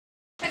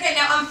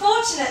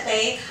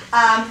unfortunately,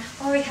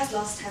 Ori has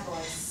lost her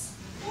voice.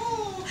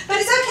 But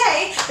it's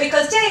okay,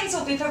 because James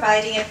will be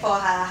providing it for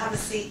her. Have a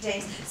seat,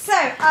 James. So,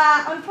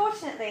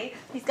 unfortunately,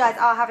 these guys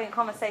are having a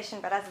conversation,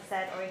 but as I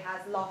said, Ori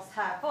has lost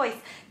her voice.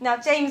 Now,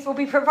 James will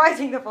be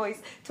providing the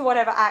voice to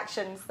whatever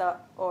actions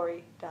that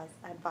Ori does,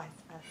 and vice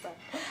versa.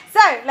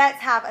 So, let's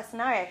have a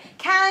scenario.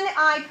 Can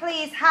I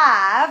please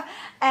have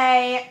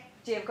a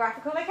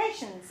geographical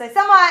location? So,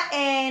 somewhere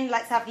in,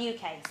 let's have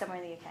UK,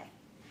 somewhere in the UK.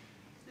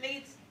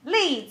 Leeds.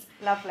 Leeds.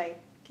 Lovely.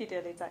 Can you do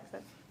a Leeds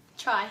accent?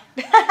 Try.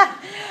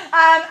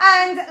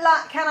 And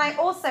can I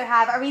also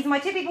have a reason why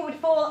two people would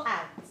fall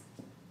out?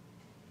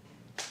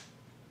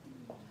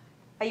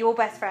 Are you all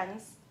best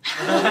friends?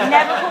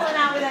 Never fallen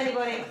out with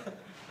anybody?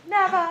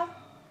 Never.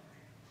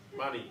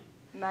 Money.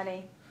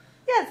 Money.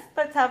 Yes,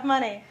 let's have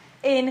money.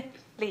 In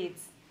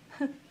Leeds.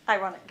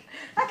 Ironic.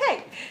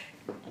 Okay.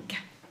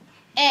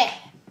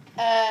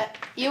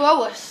 You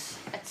owe us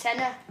a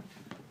tenner.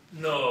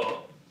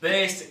 No,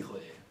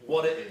 basically,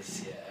 what it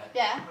is,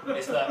 Yeah.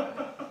 is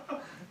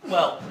that,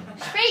 well...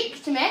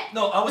 Speak to me.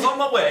 No, I was on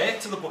my way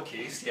to the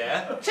bookies,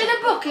 yeah? To the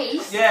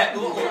bookies? Yeah,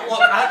 look,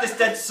 I had this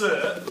dead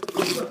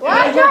cert.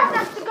 Why do you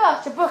have to go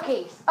to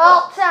bookies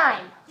all the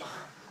time?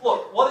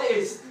 Look, what it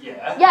is,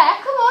 yeah? Yeah,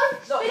 come on,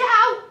 spit it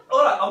out.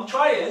 Alright, I'm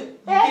trying.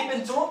 Yeah. You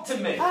keep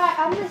interrupting me. Alright,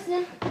 I'm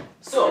listening.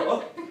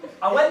 So,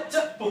 I went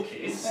to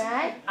bookies,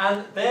 Right.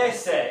 and they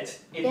said,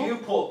 if you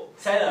put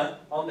tenner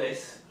on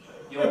this,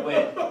 you'll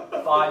win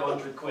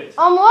 500 quid.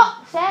 On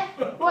what? Say?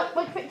 What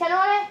put tenner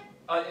on it?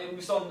 It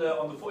was on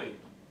the footy.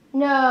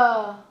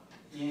 No.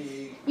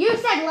 Yeah. You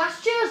said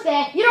last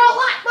Tuesday you don't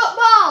like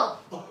football.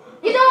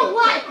 You don't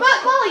like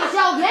football, you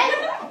told me.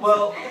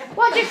 Well...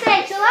 What'd you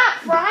say to that,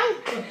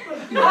 Frank?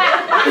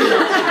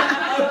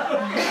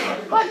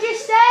 What'd you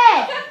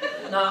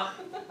say? Now,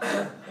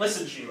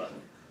 listen, Sheila.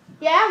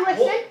 Yeah, I'm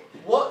listening.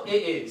 What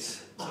it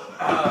is...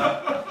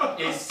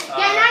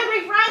 Getting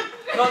angry, Frank.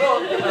 No.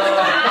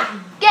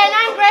 Getting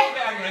angry. Don't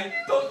get angry.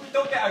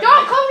 Don't get angry.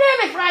 Don't come near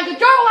me, Frank. I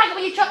don't like it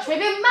when you touch me.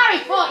 I've been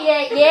married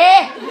 48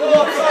 years.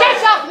 No, Get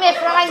off me,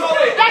 Frank.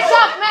 Sorry. Get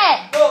off me.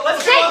 No,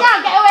 let's Sit go. down.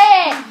 Get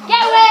away.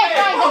 Get away,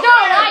 Frank. I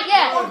don't like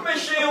you. Look me,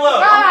 Sheila.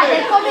 All right,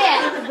 then come here.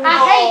 I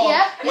hate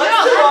you. You Let's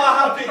know do that. our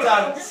happy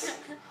dance.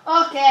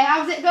 Okay,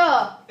 how's it go?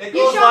 It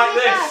You goes show like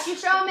me this. first. You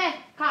show me.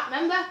 Can't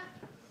remember.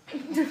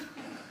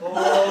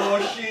 Oh,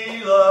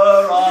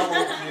 Sheila, I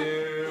love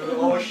you.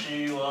 Oh,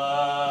 Sheila.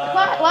 I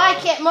quite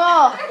like it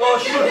more. Oh,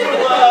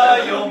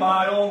 Sheila, you're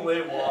my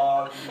only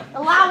one.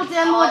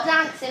 Louder, more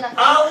dancing, I think.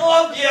 I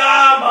love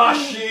ya, my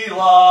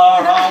Sheila.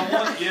 I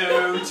want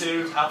you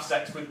to have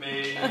sex with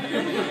me.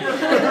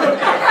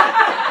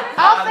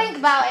 I'll think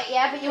about it,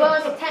 yeah, but you owe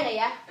us a tenner,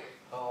 yeah?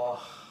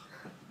 Oh,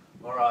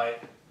 alright.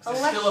 Is this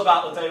Unless- still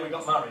about the day we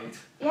got married?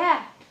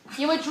 Yeah.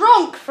 You were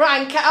drunk,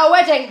 Frank, at our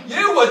wedding.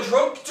 You were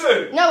drunk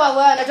too! No, I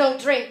weren't. I don't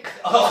drink.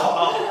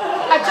 Oh,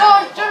 I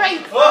don't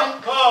drink,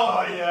 Frank.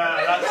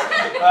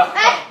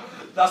 yeah,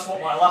 that's what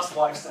my last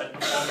wife said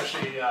before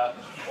she,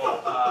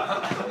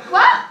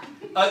 What?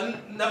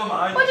 never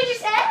mind. What did you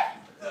say?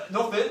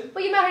 Nothing.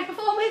 Were you married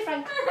before me,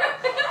 Frank?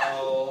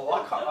 Oh,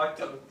 I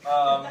don't,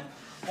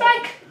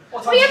 Frank,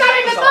 what were you time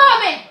married is it? before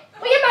me?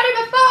 Were you married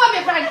before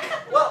me, Frank?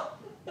 Well,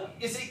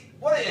 you see,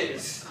 what it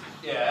is,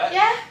 yeah?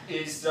 Yeah?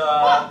 Is,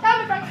 What? Tell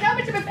me, Frank. Tell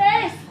me to my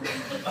face.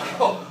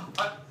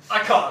 I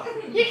can't.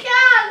 You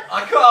can't.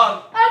 I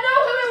can't.